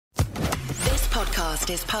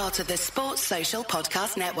podcast is part of the Sports Social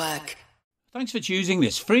Podcast Network. Thanks for choosing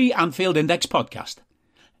this free Anfield Index podcast.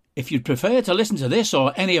 If you'd prefer to listen to this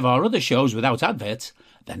or any of our other shows without adverts,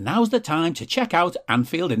 then now's the time to check out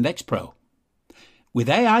Anfield Index Pro. With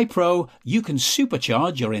AEye Pro, you can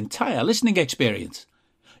supercharge your entire listening experience.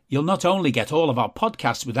 You'll not only get all of our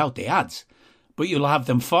podcasts without the ads, but you'll have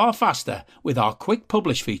them far faster with our quick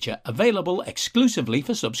publish feature available exclusively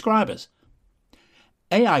for subscribers.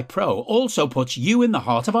 AEye Pro also puts you in the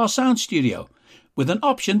heart of our sound studio, with an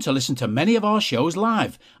option to listen to many of our shows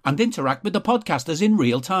live and interact with the podcasters in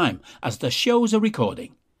real time as the shows are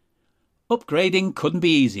recording. Upgrading couldn't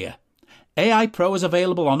be easier. AEye Pro is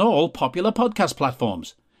available on all popular podcast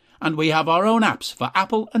platforms, and we have our own apps for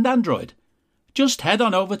Apple and Android. Just head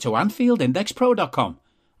on over to AnfieldIndexPro.com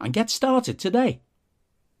and get started today.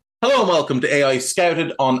 Hello and welcome to AEye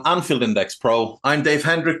Scouted on Anfield Index Pro. I'm Dave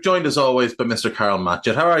Hendrick, joined as always by Mr. Karl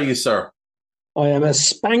Matchett. How are you, sir? I am as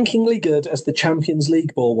spankingly good as the Champions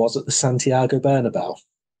League ball was at the Santiago Bernabeu.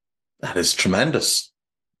 That is tremendous.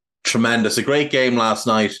 Tremendous. A great game last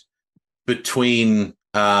night between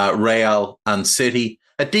Real and City.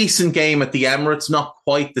 A decent game at the Emirates, not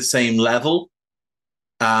quite the same level,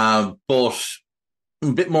 but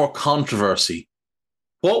a bit more controversy.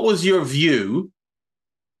 What was your view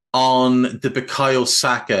on the Bukayo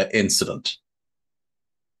Saka incident?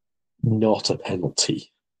 Not a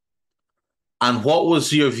penalty. And what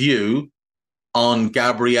was your view on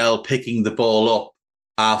Gabriel picking the ball up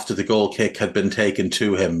after the goal kick had been taken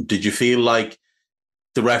to him? Did you feel like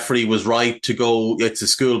the referee was right to go, it's a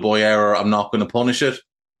schoolboy error, I'm not going to punish it?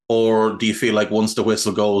 Or do you feel like once the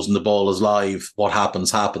whistle goes and the ball is live, what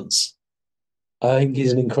happens, happens? I think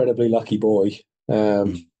he's an incredibly lucky boy.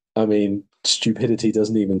 I mean, stupidity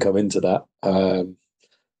doesn't even come into that.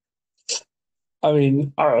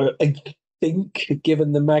 I think,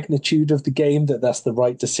 given the magnitude of the game, that's the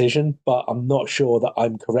right decision, but I'm not sure that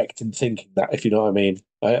I'm correct in thinking that, if you know what I mean.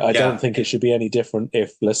 I don't think it should be any different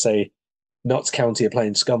if, let's say, Notts County are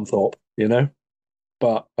playing Scunthorpe, you know?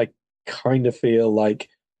 But I kind of feel like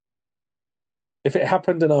if it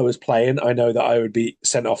happened and I was playing, I know that I would be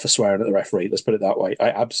sent off for swearing at the referee. Let's put it that way. I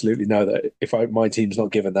absolutely know that if my team's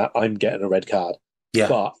not given that, I'm getting a red card. Yeah.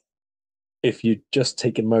 But if you just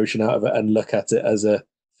take emotion out of it and look at it as a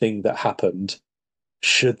thing that happened,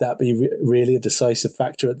 should that be really a decisive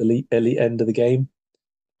factor at the elite end of the game?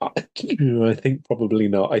 I think probably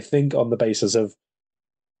not. I think on the basis of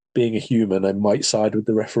being a human, I might side with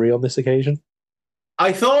the referee on this occasion.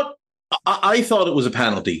 I thought it was a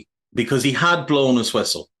penalty because he had blown his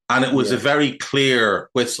whistle and it was a very clear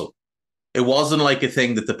whistle. It wasn't like a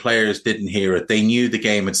thing that the players didn't hear it. They knew the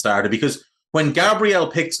game had started because when Gabriel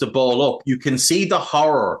picks the ball up, you can see the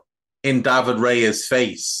horror in David Raya's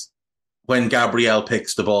face when Gabriel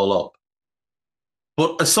picks the ball up.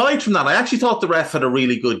 But aside from that, I actually thought the ref had a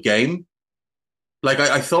really good game. Like,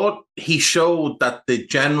 I thought he showed that the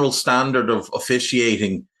general standard of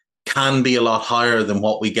officiating can be a lot higher than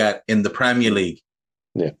what we get in the Premier League.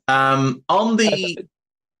 Yeah. Sorry,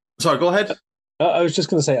 go ahead. I was just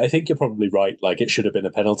going to say, I think you're probably right. Like, it should have been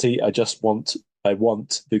a penalty. I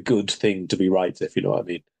want the good thing to be right, if you know what I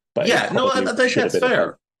mean. But yeah, no, I think that's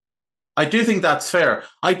fair. I do think that's fair.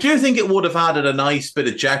 I do think it would have added a nice bit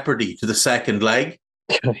of jeopardy to the second leg.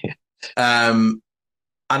 And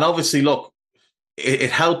obviously, look,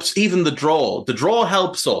 it helps even the draw. The draw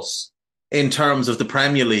helps us in terms of the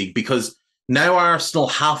Premier League because now Arsenal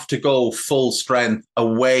have to go full strength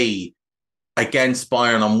away against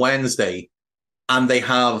Bayern on Wednesday. And they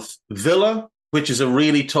have Villa, which is a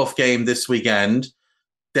really tough game this weekend.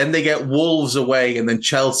 Then they get Wolves away and then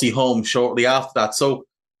Chelsea home shortly after that. So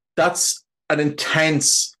that's an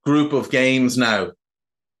intense group of games now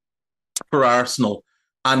for Arsenal.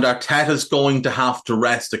 And Arteta's going to have to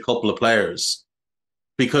rest a couple of players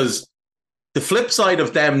because the flip side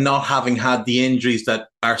of them not having had the injuries that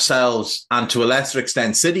ourselves and to a lesser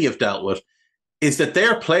extent City have dealt with is that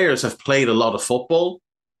their players have played a lot of football.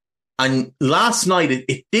 And last night,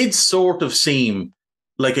 it did sort of seem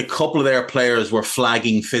like a couple of their players were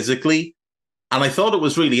flagging physically. And I thought it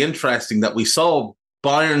was really interesting that we saw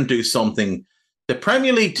Bayern do something the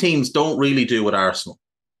Premier League teams don't really do with Arsenal,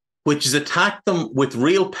 which is attack them with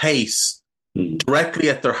real pace directly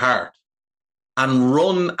at their heart and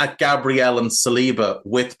run at Gabriel and Saliba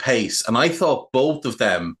with pace. And I thought both of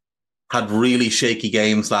them had really shaky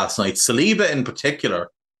games last night. Saliba in particular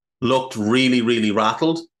looked really, really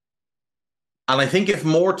rattled. And I think if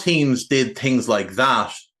more teams did things like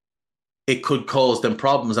that, it could cause them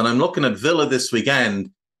problems. And I'm looking at Villa this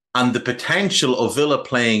weekend and the potential of Villa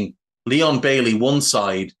playing Leon Bailey one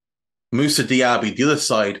side Moussa Diaby the other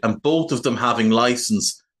side, and both of them having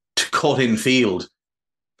license to cut in field,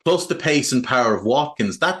 plus the pace and power of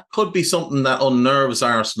Watkins, that could be something that unnerves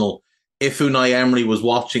Arsenal if Unai Emery was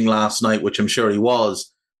watching last night, which I'm sure he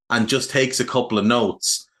was, and just takes a couple of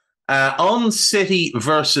notes. On City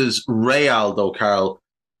versus Real, though, Karl,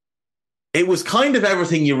 it was kind of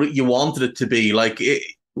everything you wanted it to be.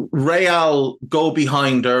 Real go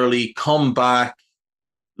behind early, come back,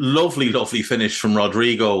 lovely finish from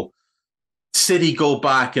Rodrigo. City go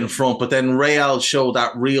back in front, but then Real show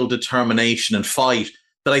that real determination and fight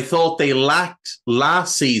that I thought they lacked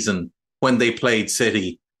last season when they played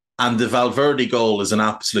City. And the Valverde goal is an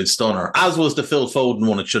absolute stunner, as was the Phil Foden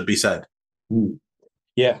one, it should be said.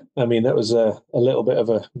 Yeah, I mean, that was a little bit of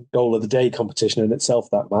a goal of the day competition in itself,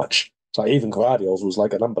 that match. It's like even Guardiola's was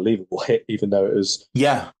like an unbelievable hit, even though it was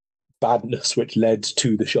badness which led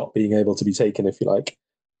to the shot being able to be taken, if you like.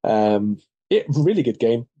 Really good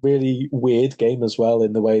game, really weird game as well,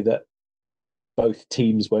 in the way that both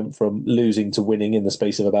teams went from losing to winning in the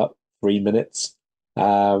space of about 3 minutes.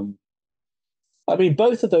 I mean,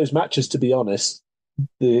 both of those matches, to be honest,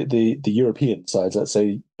 the European sides, let's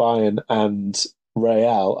say Bayern and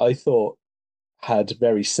Real, I thought had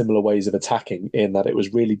very similar ways of attacking, in that it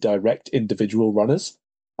was really direct individual runners,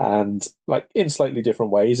 and like in slightly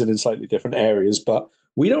different ways and in slightly different areas. But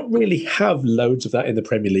we don't really have loads of that in the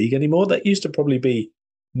Premier League anymore. That used to probably be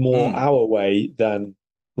more our way than,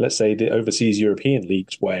 let's say, the overseas European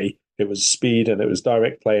leagues way. It was speed and it was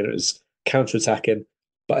direct play and it was counter-attacking.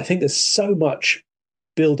 But I think there's so much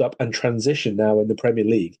build-up and transition now in the Premier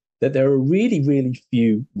League that there are really, really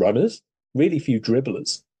few runners, really few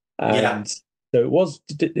dribblers. And so it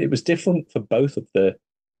was different for both of the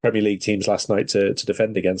Premier League teams last night to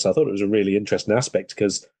defend against. I thought it was a really interesting aspect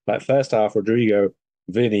because, like, first half, Rodrigo,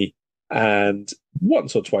 Vinny, and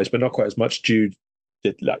once or twice, but not quite as much, Jude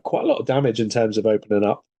did like quite a lot of damage in terms of opening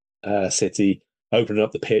up City, opening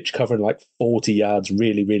up the pitch, covering like 40 yards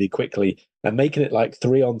really, really quickly, and making it like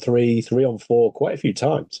 3-on-3, 3-on-4 quite a few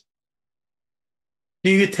times.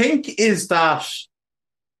 Do you think is that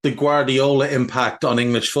the Guardiola impact on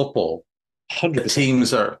English football?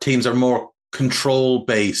 100%. Teams are more control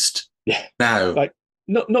based now. Like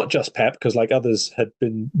not just Pep, because like others had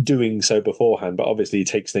been doing so beforehand, but obviously he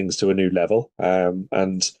takes things to a new level.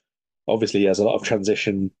 And obviously he has a lot of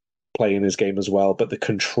transition play in his game as well. But the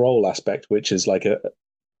control aspect, which is like a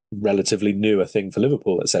relatively newer thing for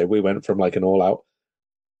Liverpool, let's say, we went from like an all-out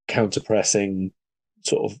counter-pressing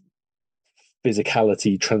sort of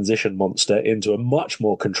physicality transition monster into a much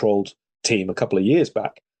more controlled team a couple of years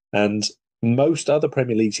back. And most other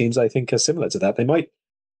Premier League teams, I think, are similar to that. They might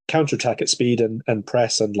counterattack at speed and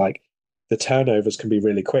press, and like the turnovers can be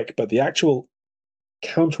really quick, but the actual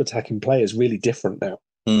counterattacking play is really different now.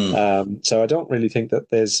 So I don't really think that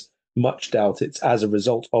there's much doubt it's as a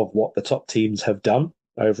result of what the top teams have done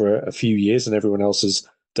over a few years, and everyone else has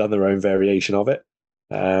done their own variation of it.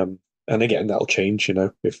 And again, that'll change, you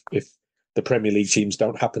know, if the Premier League teams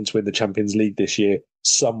don't happen to win the Champions League this year,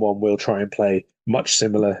 someone will try and play much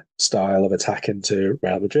similar style of attacking to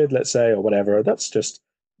Real Madrid, let's say, or whatever. That's just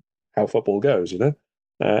how football goes, you know.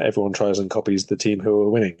 Everyone tries and copies the team who are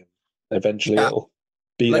winning. Eventually, it'll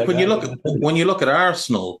be like when you look at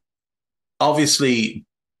Arsenal. Obviously,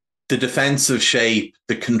 the defensive shape,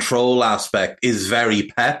 the control aspect is very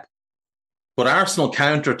Pep, but Arsenal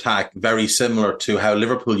counterattack very similar to how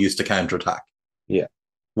Liverpool used to counterattack. Yeah,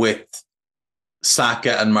 with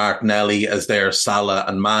Saka and Martinelli as their Salah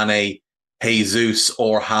and Mane, Jesus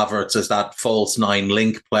or Havertz as that false nine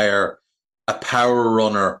link player, a power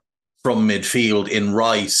runner from midfield in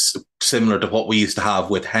Rice, similar to what we used to have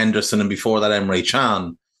with Henderson and before that Emre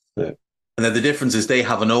Can. Yeah. And then the difference is they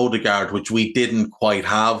have an Odegaard, which we didn't quite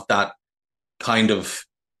have, that kind of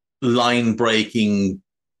line-breaking,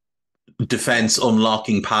 defence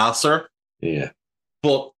unlocking passer. Yeah.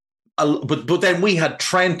 But then we had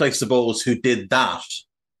Trent, I suppose, who did that.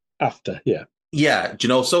 After, yeah. Yeah, you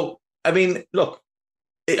know, so, I mean, look,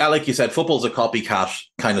 like you said, football's a copycat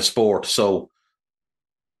kind of sport, so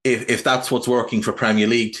if that's what's working for Premier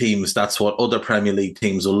League teams, that's what other Premier League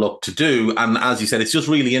teams will look to do. And as you said, it's just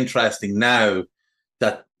really interesting now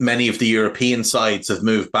that many of the European sides have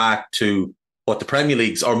moved back to what the Premier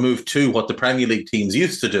Leagues, or moved to what the Premier League teams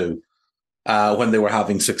used to do when they were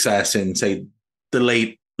having success in, say, the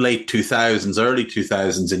late 2000s, early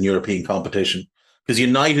 2000s in European competition. Because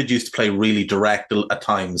United used to play really direct at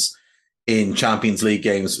times in Champions League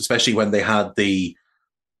games, especially when they had the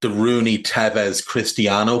Rooney, Tevez,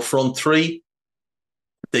 Cristiano front three.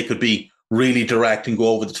 They could be really direct and go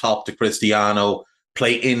over the top to Cristiano,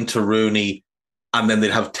 play into Rooney, and then they'd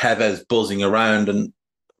have Tevez buzzing around. And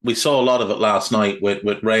We saw a lot of it last night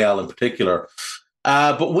with Real in particular.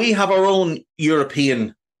 But we have our own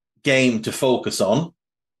European game to focus on,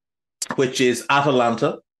 which is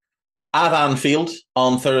Atalanta at Anfield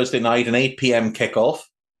on Thursday night, an 8 p.m. kickoff.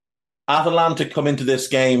 Atalanta come into this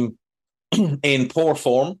game in poor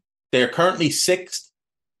form. They're currently 6th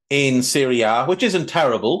in Serie A, which isn't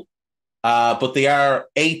terrible, but they are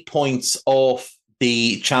 8 points off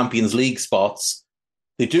the Champions League spots.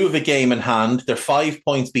 They do have a game in hand. They're 5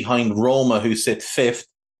 points behind Roma, who sit 5th.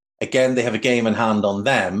 Again, they have a game in hand on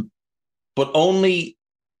them, but only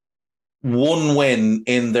one win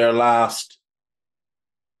in their last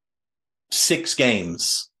 6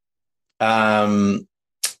 games. 1-5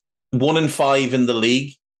 in the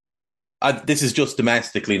league. This is just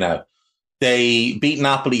domestically now. They beat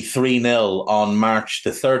Napoli 3-0 on March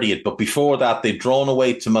the 30th, but before that, they'd drawn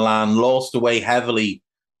away to Milan, lost away heavily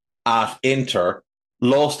at Inter,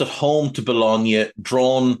 lost at home to Bologna,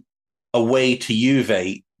 drawn away to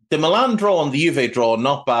Juve. The Milan draw and the Juve draw,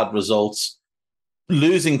 not bad results.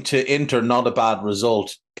 Losing to Inter, not a bad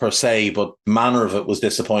result per se, but manner of it was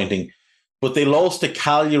disappointing. But they lost to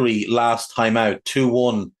Cagliari last time out,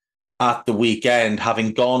 2-1 at the weekend,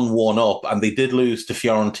 having gone 1 up, and they did lose to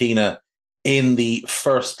Fiorentina in the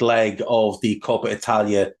first leg of the Coppa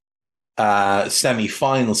Italia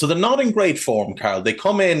semi-final. So they're not in great form, Karl. They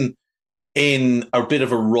come in a bit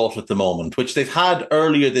of a rut at the moment, which they've had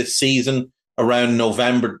earlier this season, around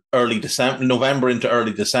November into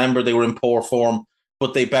early December. They were in poor form,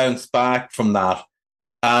 but they bounced back from that.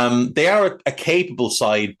 They are a capable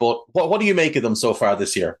side, but what do you make of them so far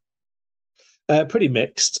this year? Pretty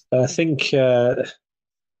mixed. I think I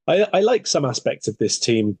like some aspects of this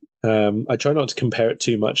team. I try not to compare it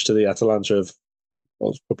too much to the Atalanta of,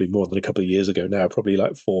 well, it's probably more than a couple of years ago now, probably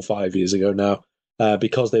like 4 or 5 years ago now,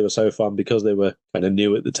 because they were so fun, because they were kind of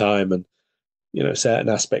new at the time, and certain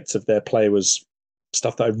aspects of their play was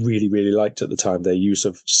stuff that I really, really liked at the time. Their use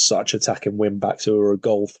of such attack and win backs who were a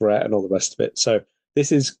goal threat and all the rest of it. So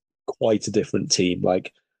this is quite a different team.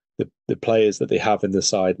 Like the players that they have in the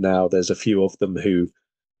side now, there's a few of them who,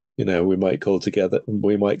 we might call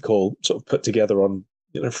sort of put together on,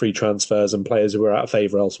 free transfers, and players who were out of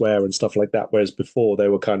favour elsewhere and stuff like that. Whereas before they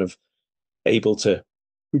were kind of able to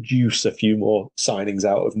produce a few more signings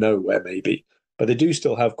out of nowhere, maybe. But they do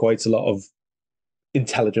still have quite a lot of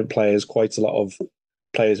intelligent players, quite a lot of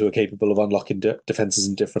players who are capable of unlocking defenses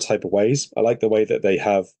in different type of ways. I like the way that they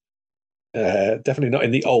have, definitely not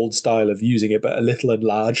in the old style of using it, but a little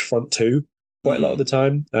enlarged front two quite a lot of the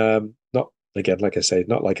time. Not, again, like I say,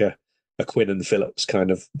 not like a Quinn and Phillips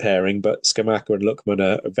kind of pairing, but Scamacca and Lookman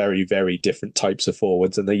are very, very different types of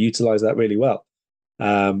forwards, and they utilise that really well.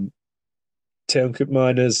 Teon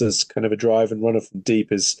Miners as kind of a drive and runner from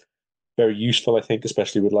deep is very useful, I think,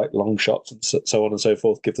 especially with like long shots and so on and so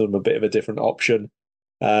forth. Give them a bit of a different option.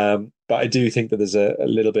 But I do think that there's a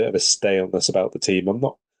little bit of a staleness about the team.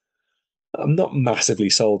 I'm not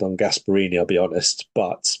massively sold on Gasperini, I'll be honest,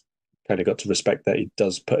 but kind of got to respect that he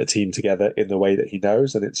does put a team together in the way that he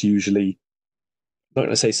knows, and it's usually, I'm not going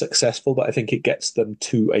to say successful, but I think it gets them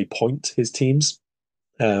to a point, his teams,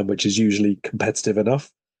 which is usually competitive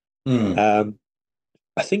enough.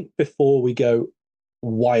 I think before we go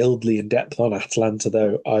wildly in depth on Atalanta,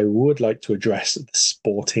 though, I would like to address the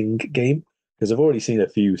Sporting game, because I've already seen a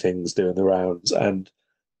few things doing the rounds, and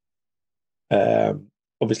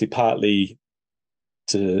obviously partly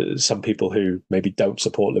to some people who maybe don't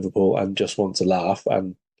support Liverpool and just want to laugh,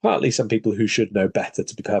 and partly some people who should know better,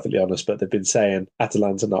 to be perfectly honest, but they've been saying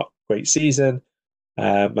Atalanta not great season,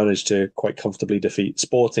 managed to quite comfortably defeat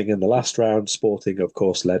Sporting in the last round. Sporting, of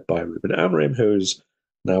course, led by Ruben Amorim, who's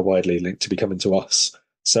now widely linked to be coming to us.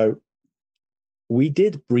 So we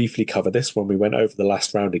did briefly cover this when we went over the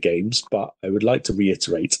last round of games, but I would like to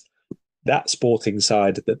reiterate that Sporting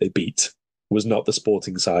side that they beat was not the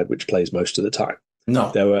Sporting side which plays most of the time.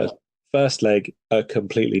 No. There were, first leg, a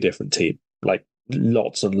completely different team. Like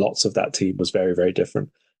lots and lots of that team was very, very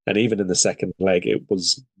different. And even in the second leg, it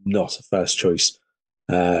was not a first choice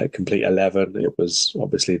complete 11. It was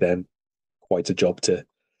obviously then quite a job to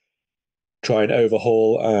try and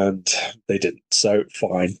overhaul, and they didn't. So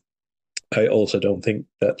fine. I also don't think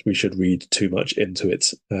that we should read too much into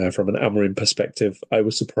it from an Amorim perspective. I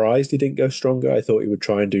was surprised he didn't go stronger. I thought he would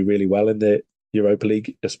try and do really well in the Europa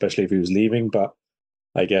League, especially if he was leaving, but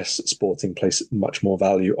I guess Sporting place much more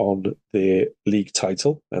value on the league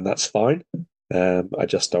title, and that's fine. I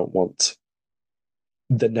just don't want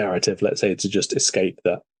the narrative, let's say, to just escape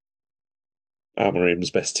that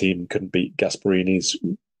Amorim's best team couldn't beat Gasperini's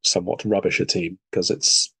somewhat rubbisher team, because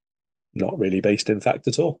it's not really based in fact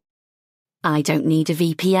at all. I don't need a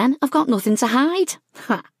VPN, I've got nothing to hide.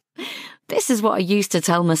 This is what I used to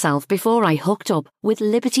tell myself before I hooked up with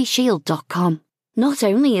LibertyShield.com. Not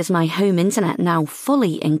only is my home internet now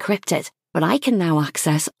fully encrypted, but I can now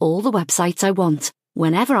access all the websites I want,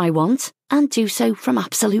 whenever I want, and do so from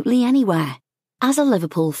absolutely anywhere. As a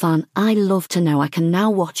Liverpool fan, I love to know I can now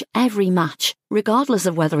watch every match, regardless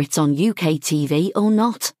of whether it's on UK TV or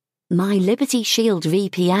not. My Liberty Shield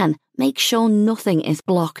VPN makes sure nothing is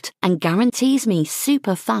blocked and guarantees me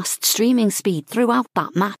super fast streaming speed throughout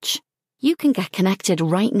that match. You can get connected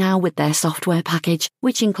right now with their software package,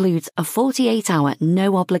 which includes a 48-hour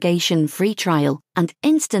no-obligation free trial and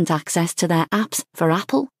instant access to their apps for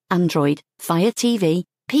Apple, Android, Fire TV,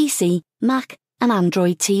 PC, Mac and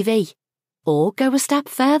Android TV. Or go a step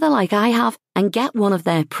further like I have and get one of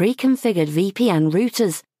their pre-configured VPN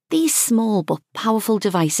routers. These small but powerful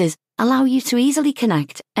devices allow you to easily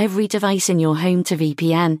connect every device in your home to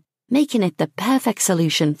VPN, making it the perfect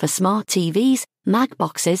solution for smart TVs, Mag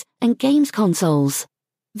boxes and games consoles.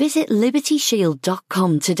 Visit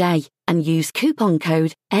LibertyShield.com today and use coupon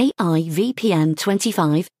code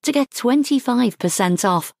AIVPN25 to get 25%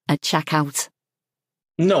 off at checkout.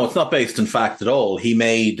 No, it's not based in fact at all. He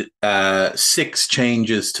made 6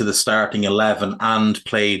 changes to the starting 11 and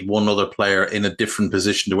played one other player in a different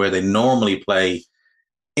position to where they normally play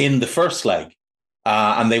in the first leg.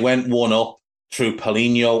 And they went 1-up through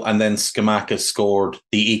Paulinho, and then Scamacca scored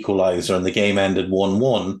the equaliser and the game ended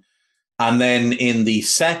 1-1. And then in the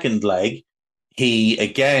second leg, he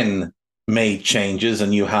again made changes,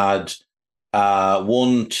 and you had 5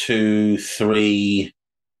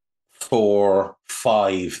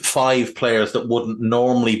 players that wouldn't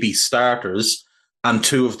normally be starters, and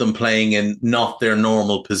 2 of them playing in not their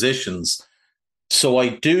normal positions. So I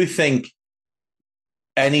do think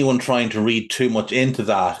anyone trying to read too much into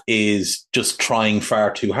that is just trying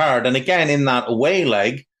far too hard. And again, in that away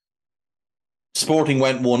leg, Sporting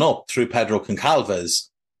went 1-up through Pedro Goncalves,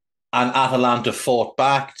 and Atalanta fought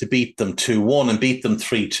back to beat them 2-1 and beat them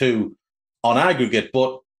 3-2 on aggregate.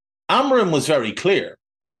 But Amorim was very clear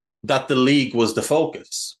that the league was the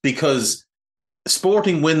focus, because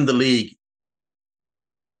Sporting win the league.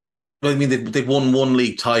 I mean, they'd won 1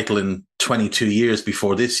 league title in 22 years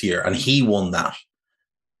before this year, and he won that.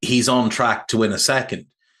 He's on track to win a second.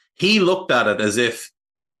 He looked at it as if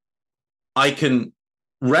I can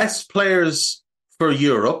rest players for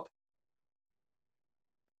Europe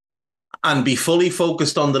and be fully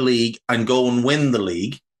focused on the league and go and win the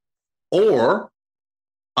league, or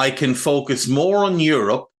I can focus more on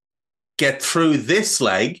Europe, get through this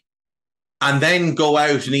leg, and then go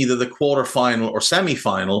out in either the quarterfinal or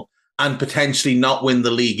semi-final and potentially not win the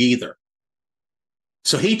league either.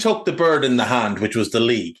 So he took the bird in the hand, which was the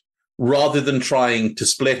league, rather than trying to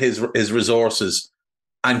split his resources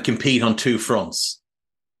and compete on 2 fronts.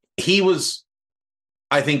 He was,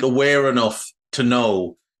 I think, aware enough to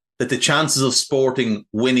know that the chances of Sporting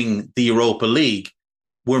winning the Europa League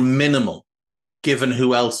were minimal, given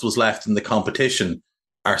who else was left in the competition: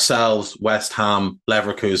 ourselves, West Ham,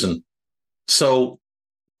 Leverkusen. So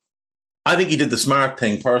I think he did the smart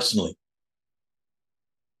thing personally.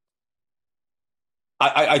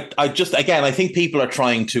 I just, again, I think people are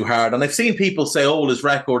trying too hard. And I've seen people say, oh, his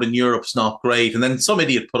record in Europe's not great. And then some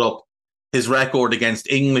idiot put up his record against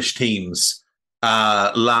English teams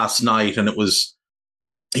last night. And it was,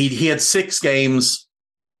 he had 6 games.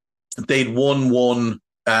 They'd won 1,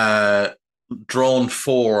 drawn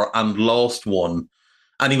 4 and lost 1.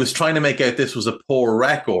 And he was trying to make out this was a poor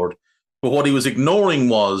record. But what he was ignoring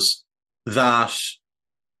was that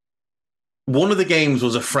one of the games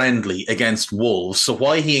was a friendly against Wolves. So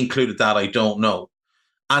why he included that, I don't know.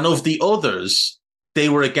 And of the others, they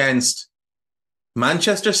were against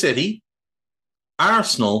Manchester City,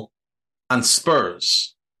 Arsenal, and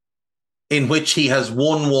Spurs, in which he has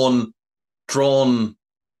won 1, drawn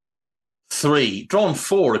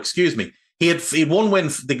 4, excuse me. He'd 1 win.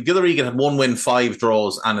 The other league had 1 win, 5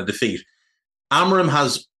 draws, and a defeat. Amorim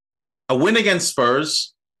has a win against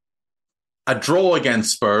Spurs, a draw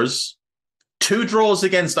against Spurs, 2 draws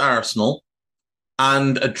against Arsenal,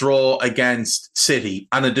 and a draw against City,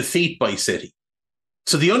 and a defeat by City.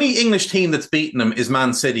 So the only English team that's beaten him is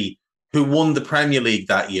Man City, who won the Premier League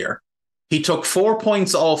that year. He took 4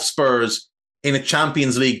 points off Spurs in a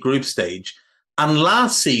Champions League group stage. And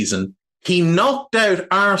last season, he knocked out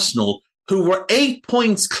Arsenal, who were 8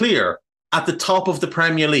 points clear at the top of the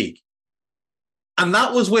Premier League. And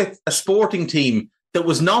that was with a Sporting team that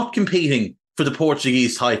was not competing for the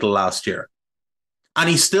Portuguese title last year. And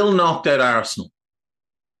he still knocked out Arsenal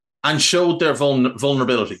and showed their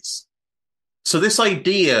vulnerabilities. So this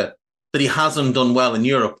idea that he hasn't done well in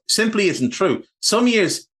Europe simply isn't true. Some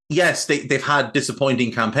years, yes, they've had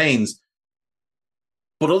disappointing campaigns,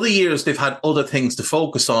 but other years they've had other things to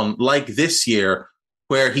focus on, like this year,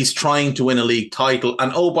 where he's trying to win a league title.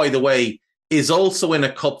 And oh, by the way, is also in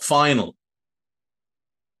a cup final.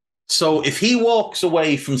 So if he walks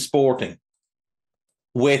away from Sporting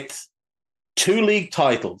with 2 league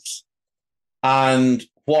titles and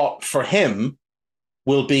what for him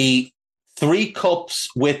will be 3 cups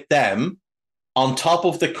with them on top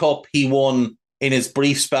of the cup he won in his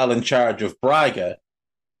brief spell in charge of Braga,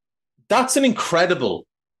 that's an incredible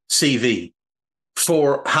CV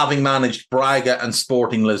for having managed Braga and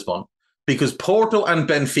Sporting Lisbon, because Porto and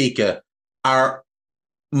Benfica are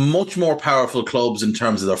much more powerful clubs in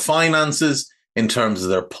terms of their finances, in terms of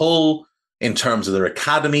their pull, in terms of their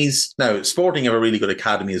academies. Now, Sporting have a really good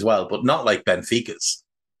academy as well, but not like Benfica's.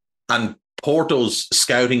 And Porto's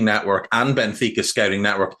scouting network and Benfica's scouting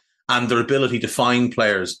network and their ability to find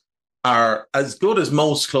players are as good as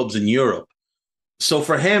most clubs in Europe. So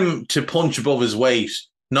for him to punch above his weight,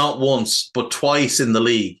 not once, but twice in the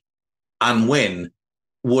league and win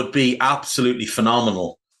would be absolutely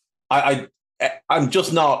phenomenal. I'm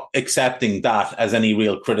just not accepting that as any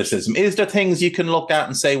real criticism. Is there things you can look at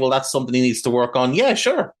and say, well, that's something he needs to work on? Yeah,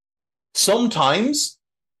 sure. Sometimes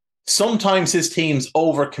his teams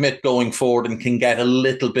overcommit going forward and can get a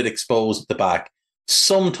little bit exposed at the back.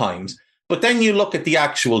 Sometimes. But then you look at the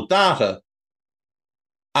actual data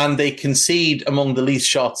and they concede among the least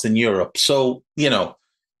shots in Europe. So,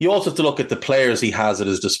 you also have to look at the players he has at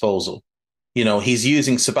his disposal. He's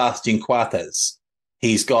using Sebastian Coates.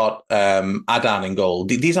 He's got Adan in goal.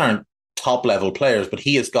 These aren't top-level players, but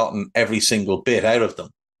he has gotten every single bit out of them.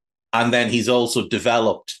 And then he's also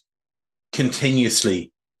developed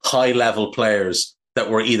continuously high-level players that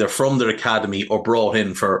were either from their academy or brought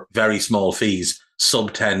in for very small fees,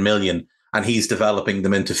 sub 10 million, and he's developing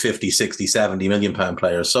them into 50, 60, 70 million pound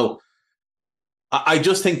players. So I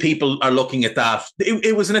just think people are looking at that.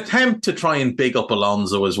 It was an attempt to try and big up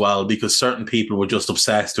Alonso as well, because certain people were just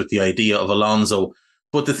obsessed with the idea of Alonso.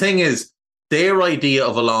 But the thing is, their idea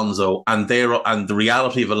of Alonso and the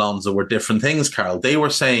reality of Alonso were different things, Karl. They were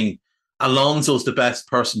saying Alonso's the best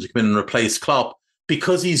person to come in and replace Klopp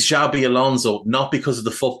because he's Xabi Alonso, not because of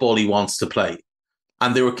the football he wants to play.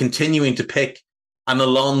 And they were continuing to pick an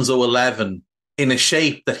Alonso 11 in a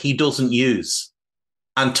shape that he doesn't use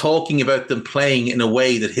and talking about them playing in a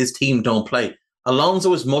way that his team don't play.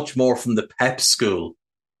 Alonso is much more from the Pep school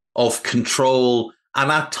of control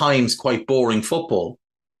and at times quite boring football.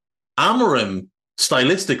 Amorim,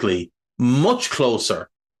 stylistically, much closer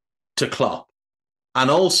to Klopp. And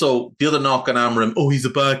also, the other knock on Amorim, he's a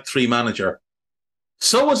back 3 manager.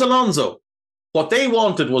 So was Alonso. What they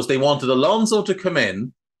wanted Alonso to come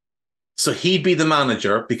in, so he'd be the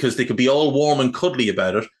manager because they could be all warm and cuddly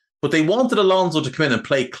about it. But they wanted Alonso to come in and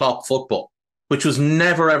play Klopp football, which was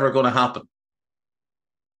never, ever going to happen.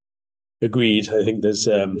 Agreed. I think there's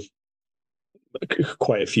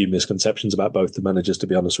quite a few misconceptions about both the managers, to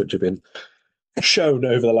be honest, which have been shown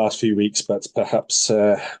over the last few weeks, but perhaps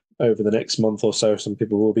over the next month or so, some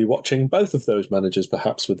people will be watching both of those managers,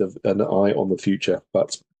 perhaps with an eye on the future.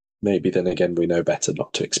 But maybe then again, we know better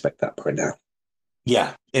not to expect that by now.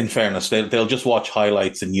 Yeah, in fairness, they'll just watch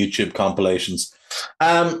highlights and YouTube compilations.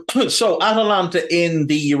 So Atalanta in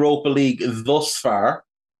the Europa League thus far,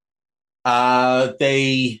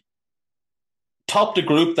 they topped a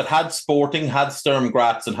group that had Sporting, had Sturm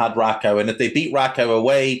Graz and had Rakow in it. They beat Rakow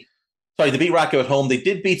away. They beat Rakow at home. They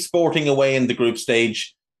did beat Sporting away in the group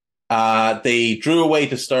stage. They drew away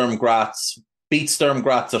to Sturm Graz, beat Sturm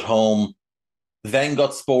Graz at home, then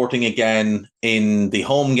got Sporting again in the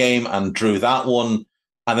home game and drew that one.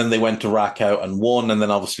 And then they went to Rakow and won. And then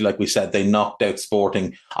obviously, like we said, they knocked out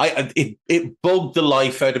Sporting. It bugged the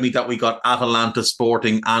life out of me that we got Atalanta,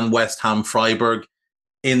 Sporting and West Ham Freiburg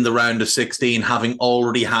in the round of 16, having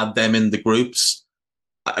already had them in the groups.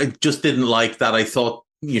 I just didn't like that. I thought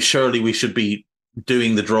surely we should be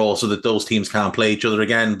doing the draw so that those teams can't play each other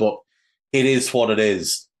again. But it is what it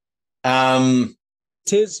is. It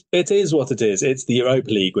is what it is. It's the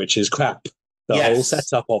Europa League, which is crap. The whole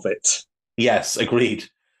setup of it. Yes, agreed.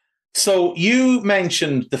 So you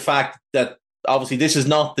mentioned the fact that obviously this is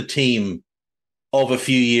not the team of a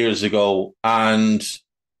few years ago. And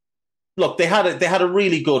look, they had a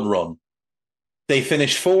really good run. They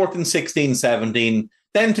finished 4th in 16-17.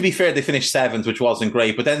 Then, to be fair, they finished 7th, which wasn't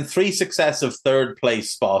great. But then 3 successive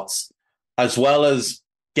third-place spots, as well as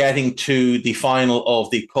getting to the final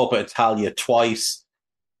of the Coppa Italia twice.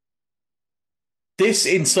 This,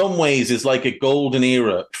 in some ways, is like a golden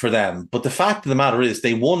era for them. But the fact of the matter is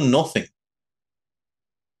they won nothing.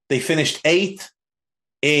 They finished 8th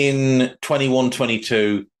in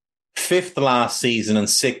 21-22, 5th last season and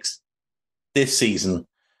 6th this season.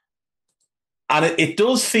 And it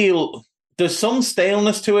does feel there's some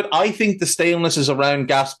staleness to it. I think the staleness is around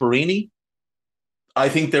Gasperini. I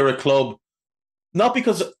think they're a club, not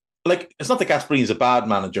because, it's not that Gasperini's a bad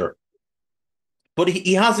manager, but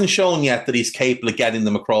he hasn't shown yet that he's capable of getting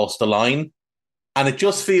them across the line. And it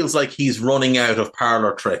just feels like he's running out of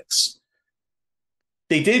parlour tricks.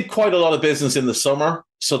 They did quite a lot of business in the summer.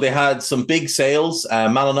 So they had some big sales.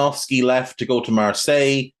 Malinowski left to go to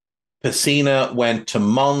Marseille. Pessina went to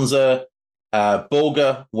Monza.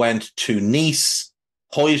 Boga went to Nice.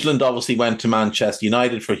 Højlund obviously went to Manchester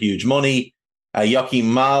United for huge money.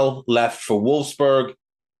 Joachim Mal left for Wolfsburg.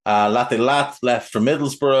 Latelat left for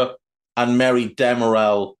Middlesbrough. And Mary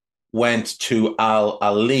Demirel went to Al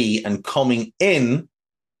Ahly. And coming in,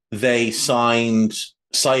 they signed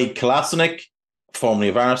Said Kolasinac, formerly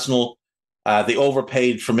of Arsenal. They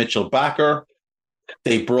overpaid for Mitchell Bakker.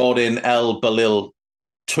 They brought in El Balil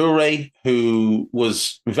Toure, who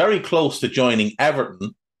was very close to joining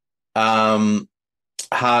Everton,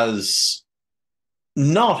 has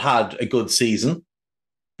not had a good season,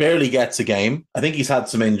 barely gets a game. I think he's had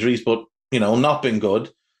some injuries, but, not been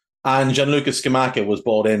good. And Gianluca Scamacca was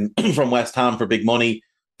brought in from West Ham for big money.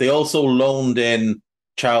 They also loaned in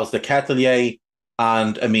Charles de Ketelaere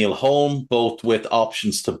and Emil Holm, both with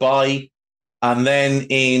options to buy. And then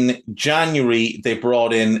in January, they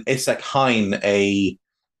brought in Isak Hein, a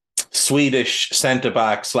Swedish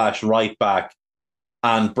centre-back / right-back,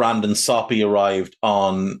 and Brandon Soppy arrived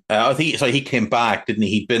on... he came back, didn't he?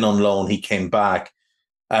 He'd been on loan, he came back.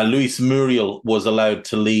 Luis Muriel was allowed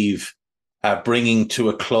to leave, bringing to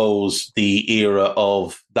a close the era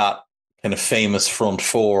of that kind of famous front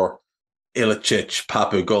four, Ilicic,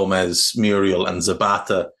 Papu Gomez, Muriel, and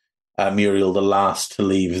Zapata. Muriel, the last to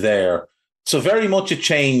leave there. So very much a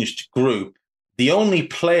changed group. The only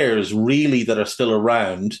players really that are still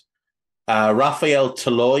around, Rafael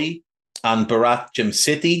Toloi and Berat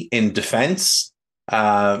Djimsiti in defence.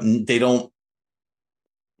 Djimsiti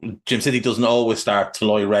doesn't always start,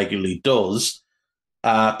 Toloi regularly does.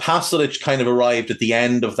 Pasalic kind of arrived at the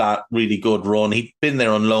end of that really good run. He'd been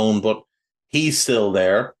there on loan, but he's still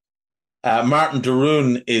there. Martin de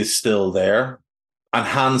Roon is still there. And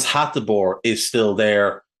Hans Hateboer is still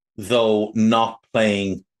there, though not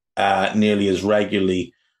playing nearly as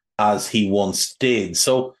regularly as he once did.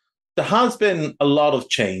 So there has been a lot of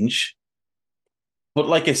change. But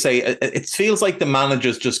like I say, it feels like the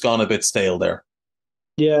manager's just gone a bit stale there.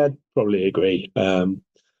 Yeah, I'd probably agree.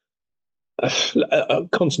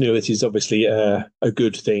 Continuity is obviously a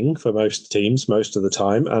good thing for most teams most of the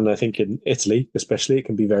time. And I think in Italy, especially, it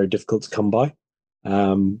can be very difficult to come by.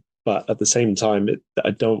 But at the same time,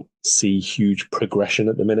 I don't see huge progression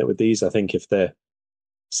at the minute with these. I think if they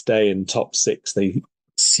stay in top 6, they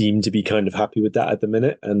seem to be kind of happy with that at the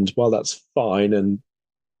minute. And while that's fine, and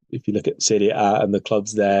if you look at Serie A and the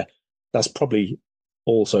clubs there, that's probably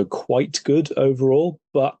also quite good overall.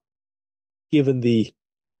 But given the,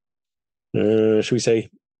 should we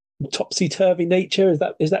say, topsy-turvy nature,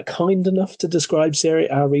 is that kind enough to describe Serie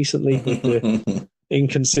A recently with the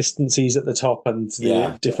inconsistencies at the top and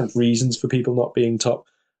the different reasons for people not being top?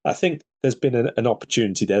 I think there's been an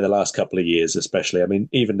opportunity there the last couple of years, especially. I mean,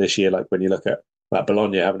 even this year, like when you look at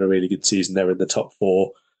Bologna having a really good season, they're in the top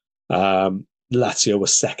 4. Lazio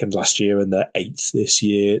was 2nd last year and they're 8th this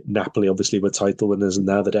year. Napoli obviously were title winners and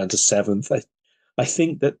now they're down to 7th. I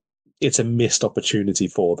think that it's a missed opportunity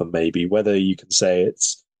for them, maybe. Whether you can say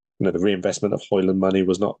it's, the reinvestment of Højlund money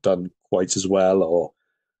was not done quite as well, or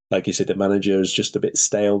like you said, the manager is just a bit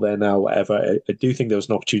stale there now, whatever. I do think there was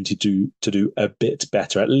an opportunity to do a bit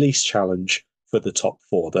better, at least challenge for the top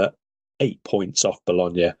 4. They're 8 points off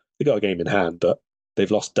Bologna. They got a game in hand, but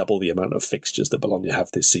they've lost double the amount of fixtures that Bologna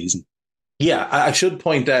have this season. Yeah, I should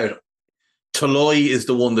point out, Toloi is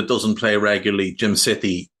the one that doesn't play regularly.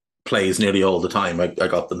 Djimsiti plays nearly all the time. I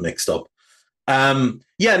got them mixed up.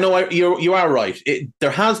 You are right.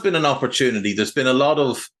 There has been an opportunity. There's been a lot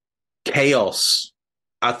of chaos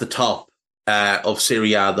at the top of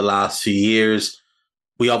Serie A the last few years.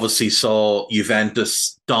 We obviously saw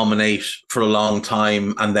Juventus dominate for a long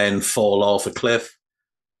time and then fall off a cliff.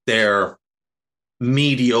 They're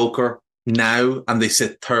mediocre now and they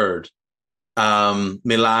sit 3rd.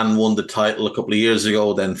 Milan won the title a couple of years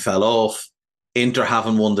ago, then fell off. Inter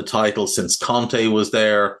haven't won the title since Conte was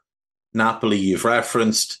there. Napoli, you've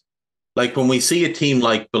referenced. Like when we see a team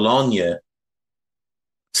like Bologna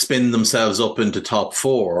spin themselves up into top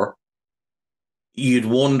 4, you'd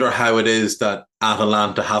wonder how it is that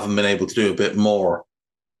Atalanta haven't been able to do a bit more.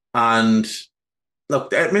 And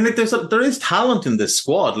look, I mean, like, there is talent in this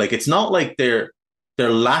squad. Like, it's not like they're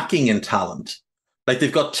lacking in talent. Like,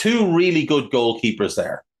 they've got two really good goalkeepers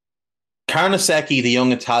there. Carnesecchi, the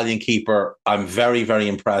young Italian keeper, I'm very, very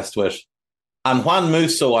impressed with. And Juan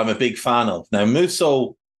Musso, I'm a big fan of. Now,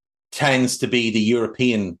 Musso tends to be the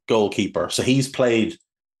European goalkeeper. So he's played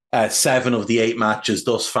 7 of the 8 matches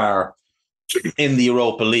thus far in the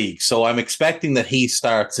Europa League. So I'm expecting that he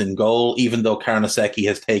starts in goal, even though Carnesecchi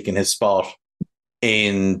has taken his spot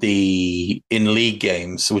in league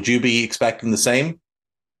games. Would you be expecting the same?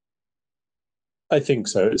 I think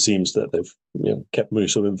so. It seems that they've kept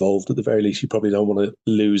Musso involved. At the very least, you probably don't want to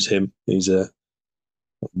lose him. He's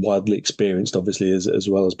wildly experienced, obviously, as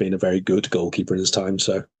well as being a very good goalkeeper in his time.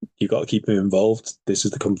 So you've got to keep him involved. This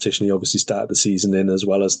is the competition he obviously started the season in, as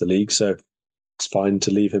well as the league. So it's fine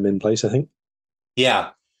to leave him in place, I think. Yeah.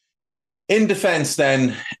 In defence,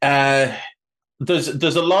 then, there's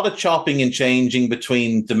a lot of chopping and changing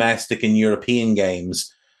between domestic and European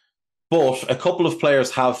games, but a couple of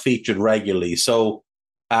players have featured regularly. So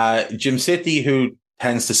Jim City, who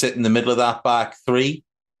tends to sit in the middle of that back three,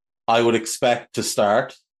 I would expect to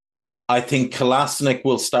start. I think Kolasinac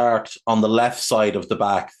will start on the left side of the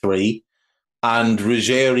back three, and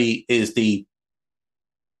Ruggieri is the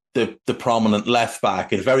prominent left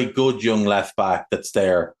back, a very good young left back that's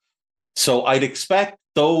there. So I'd expect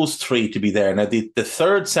those three to be there. Now, the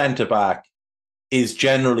third centre back is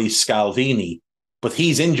generally Scalvini, but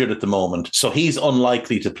he's injured at the moment, so he's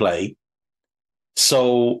unlikely to play.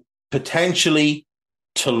 So potentially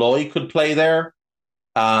Toloi could play there.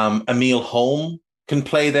 Emile Holm can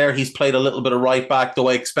play there. He's played a little bit of right back, though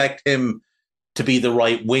I expect him to be the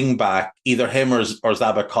right wing back, either him or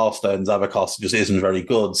Zappacosta, and Zappacosta just isn't very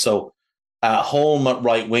good. So Holm at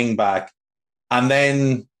right wing back. And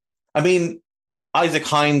then, I mean, Isaac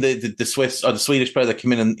Hein, the Swiss or the Swedish player that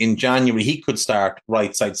came in January, he could start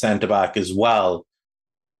right side centre back as well.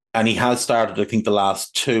 And he has started, I think, the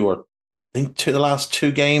last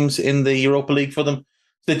two games in the Europa League for them.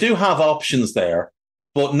 They do have options there,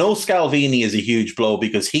 but no Scalvini is a huge blow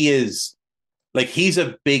because he's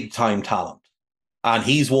a big time talent. And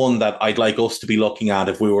he's one that I'd like us to be looking at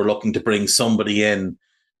if we were looking to bring somebody in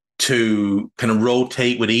to kind of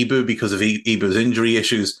rotate with Ibu because of Ibu's injury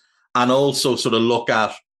issues, and also sort of look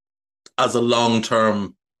at as a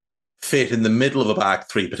long-term fit in the middle of a back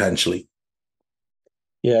three potentially.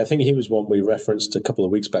 Yeah, I think he was one we referenced a couple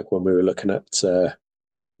of weeks back when we were looking at, I'm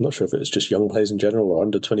not sure if it was just young players in general or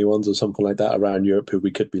under 21s or something like that around Europe who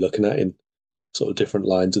we could be looking at in sort of different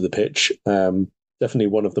lines of the pitch. Definitely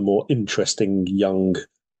one of the more interesting young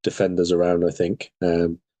defenders around, I think.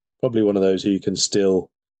 Probably one of those who you can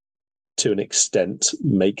still, to an extent,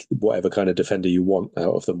 make whatever kind of defender you want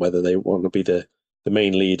out of them, whether they want to be the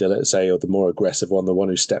main leader, let's say, or the more aggressive one, the one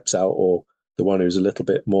who steps out, or the one who's a little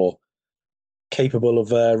bit more capable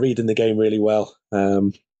of reading the game really well.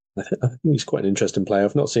 I think he's quite an interesting player.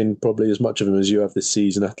 I've not seen probably as much of him as you have this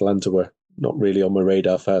season. Atalanta were not really on my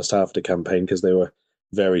radar first half of the campaign because they were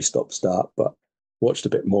very stop-start, but watched a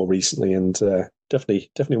bit more recently, and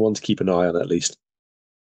definitely one to keep an eye on at least.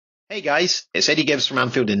 Hey guys, it's Eddie Gibbs from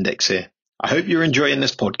Anfield Index here. I hope you're enjoying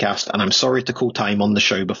this podcast, and I'm sorry to call time on the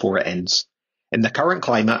show before it ends. In the current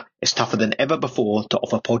climate, it's tougher than ever before to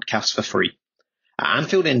offer podcasts for free. At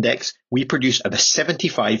Anfield Index, we produce over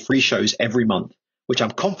 75 free shows every month, which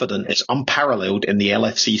I'm confident is unparalleled in the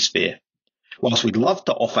LFC sphere. Whilst we'd love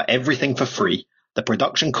to offer everything for free, the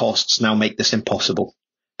production costs now make this impossible.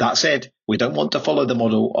 That said, we don't want to follow the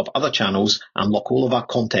model of other channels and lock all of our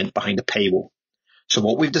content behind a paywall. So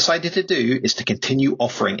what we've decided to do is to continue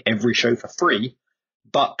offering every show for free,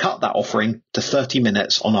 but cut that offering to 30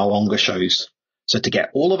 minutes on our longer shows. So to get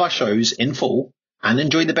all of our shows in full and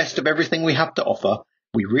enjoy the best of everything we have to offer,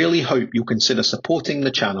 we really hope you'll consider supporting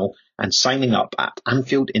the channel and signing up at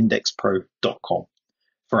AnfieldIndexPro.com.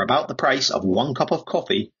 For about the price of 1 cup of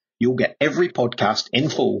coffee, you'll get every podcast in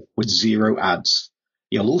full with 0 ads.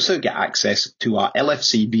 You'll also get access to our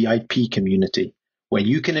LFC VIP community, where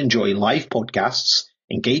you can enjoy live podcasts,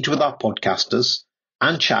 engage with our podcasters,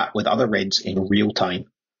 and chat with other Reds in real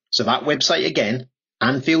time. So that website again,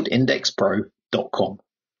 AnfieldIndexPro.com.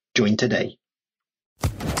 Join today.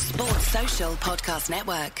 Sports Social Podcast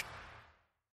Network.